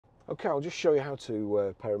Okay, I'll just show you how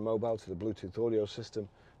to pair a mobile to the Bluetooth audio system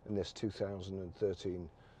in this 2013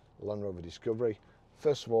 Land Rover Discovery.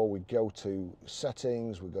 First of all, we go to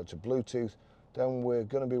settings, we go to Bluetooth, then we're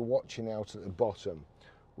going to be watching out at the bottom.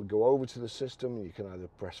 We go over to the system, and you can either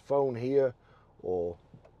press phone here or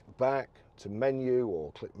back to menu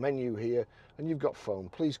or click menu here, and you've got phone.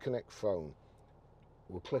 Please connect phone.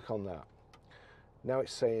 We'll click on that. Now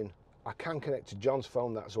it's saying I can connect to John's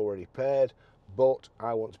phone, that's already paired, but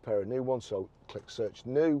I want to pair a new one, so click search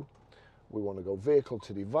new. We want to go vehicle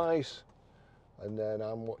to device, and then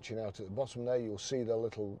I'm watching out at the bottom there. You'll see the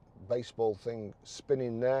little baseball thing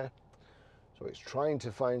spinning there, so it's trying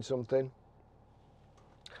to find something.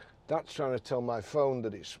 That's trying to tell my phone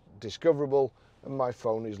that it's discoverable, and my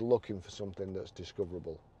phone is looking for something that's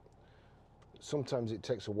discoverable. Sometimes it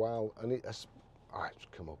takes a while, and it's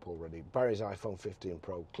come up already. Barry's iPhone 15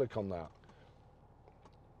 Pro, click on that.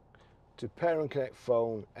 To pair and connect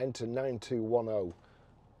phone, enter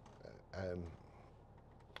 9210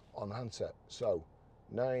 on handset. So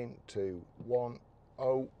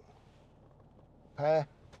 9210, pair,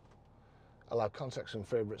 allow contacts and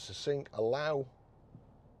favourites to sync, allow.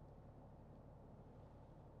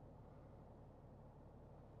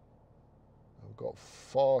 I've got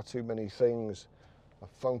far too many things. My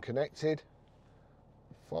phone connected,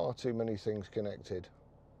 far too many things connected.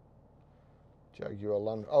 Jaguar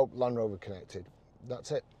Land Rover connected.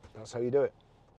 That's it. That's how you do it.